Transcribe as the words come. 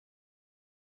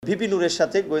VP নূরের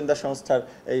সাথে গোয়েন্দা সংস্থার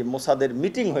এই মোসাদের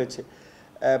মিটিং হয়েছে।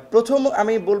 প্রথম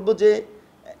আমি বলবো যে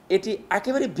এটি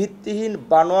একেবারে ভিত্তিহীন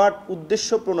বানোয়াট উদ্দেশ্য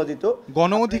প্রণোদিত।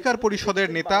 গণঅধিকার পরিষদের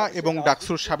নেতা এবং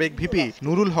ডাকসুর সাবেক ভিপি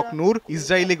নুরুল হক নূর,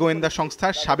 ইসরায়েলি গোয়েন্দা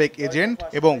সংস্থার সাবেক এজেন্ট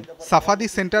এবং Safadi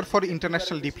centre for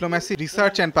international diplomacy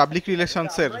research and public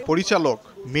রিলেশনসের পরিচালক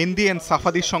মেন্দি এন্ড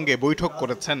সাফাদির সঙ্গে বৈঠক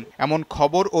করেছেন। এমন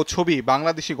খবর ও ছবি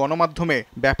বাংলাদেশি গণমাধ্যমে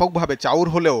ব্যাপকভাবে চাউর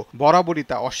হলেও বরাবরই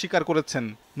তা অস্বীকার করেছেন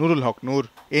নুরুল হক নূর।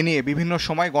 এ নিয়ে বিভিন্ন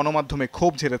সময় গণমাধ্যমে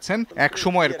ক্ষোভ ঝেড়েছেন এক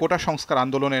সময়ের কোটা সংস্কার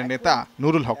আন্দোলনের নেতা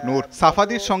নুরুল হক নূর।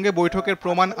 সাফাদির সঙ্গে বৈঠকের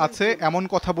প্রমাণ আছে এমন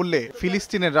কথা বললে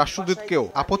ফিলিস্তিনের রাষ্ট্রদূতকেও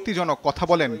আপত্তিজনক কথা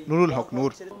বলেন নুরুল হক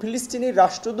নূর। ফিলিস্তিনি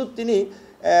রাষ্ট্রদূত তিনি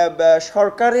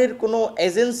সরকারের কোনো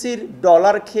এজেন্সির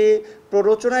ডলার খেয়ে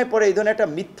প্ররোচনায় পরে এই ধরনের একটা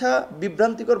মিথ্যা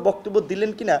বিভ্রান্তিকর বক্তব্য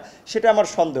দিলেন কিনা সেটা আমার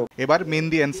সন্দেহ। এবার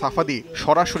মেন্দি এন্ড সাফাদি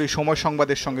সরাসরি সময়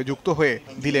সংবাদের সঙ্গে যুক্ত হয়ে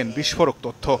দিলেন বিস্ফোরক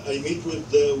তথ্য।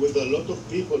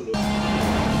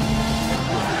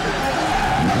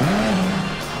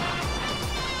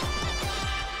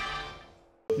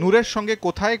 নূরের সঙ্গে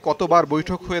কোথায় কতবার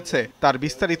বৈঠক হয়েছে তার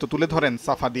বিস্তারিত তুলে ধরেন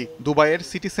সাফাদি। দুবাইয়ের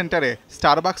সিটি সেন্টারে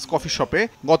স্টারবাকস কফি শপে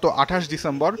গত 28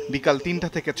 ডিসেম্বর বিকাল 3টা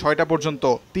থেকে 6টা পর্যন্ত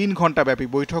 3 ঘন্টা ব্যাপী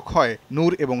বৈঠক হয়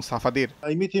নূর এবং সাফাদির।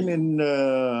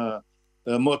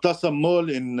 Mu'tasam Mall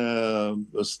in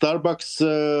Starbucks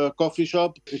coffee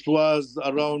shop. It was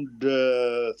around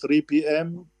 3 p.m.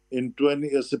 in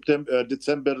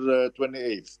December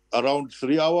 28th. Around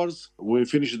 3 hours, we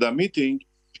finished the meeting.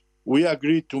 We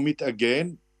agreed to meet again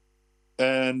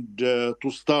and to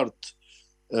start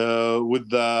with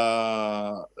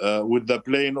the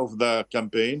plan of the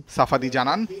campaign. Safadi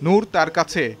জানান, নূর তার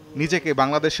কাছে নিজেকে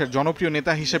বাংলাদেশের জনপ্রিয়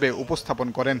নেতা হিসেবে উপস্থাপন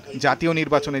করেন। জাতীয়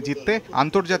নির্বাচনে জিততে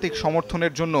আন্তর্জাতিক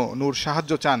সমর্থনের জন্য নূর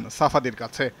সাহায্য চান সাফাদির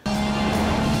কাছে।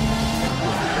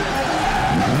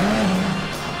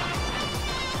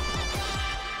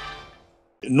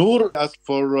 Noor asked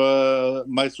for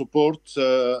my support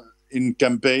in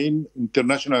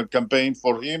international campaign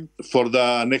for him for the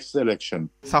next election.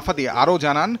 Safadi আরও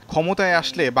জানান, ক্ষমতায়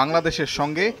আসলে বাংলাদেশের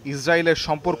সঙ্গে ইসরায়েলের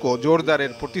সম্পর্ক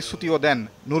জোরদারের প্রতিশ্রুতিও দেন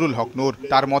নুরুল হক নূর।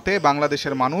 তার মতে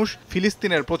বাংলাদেশের মানুষ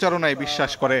ফিলিস্তিনের প্রচারণায়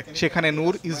বিশ্বাস করে, সেখানে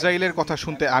নূর ইসরায়েলের কথা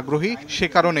শুনতে আগ্রহী, সে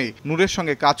কারণেই নূরের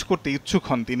সঙ্গে কাজ করতে ইচ্ছুক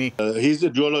হন তিনি। His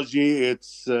ideology,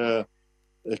 it's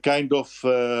kind of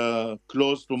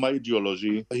close to my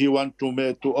ideology. He want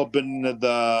to open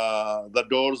the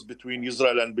doors between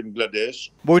Israel and Bangladesh.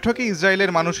 বৈঠকে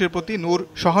ইসরায়েলের মানুষের প্রতি নূর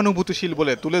সহানুভূতিশীল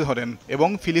বলে তুলে ধরেন এবং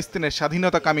ফিলিস্তিনের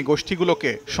স্বাধীনতাকামী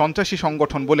গোষ্ঠীগুলোকে সন্ত্রাসী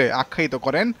সংগঠন বলে আখ্যায়িত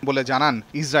করেন বলে জানান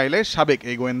ইসরায়েলের সাবেক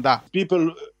এই গোয়েন্দা। People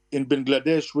in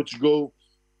Bangladesh which go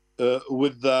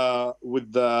with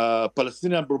the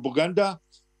Palestinian propaganda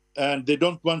and they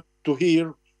don't want to hear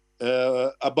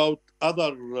about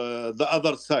the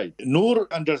other side. Noor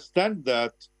understand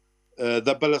that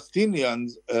the Palestinian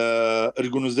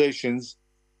organizations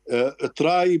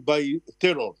try by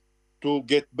terror to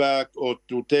get back or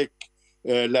to take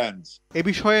lands. এ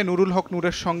বিষয়ে নুরুল হক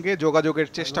নূরের সঙ্গে যোগাযোগের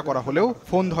চেষ্টা করা হলেও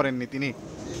phone ধরেননি তিনি।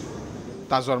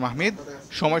 তাজওয়ার মাহমুদ,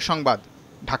 সময় সংবাদ,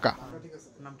 ঢাকা।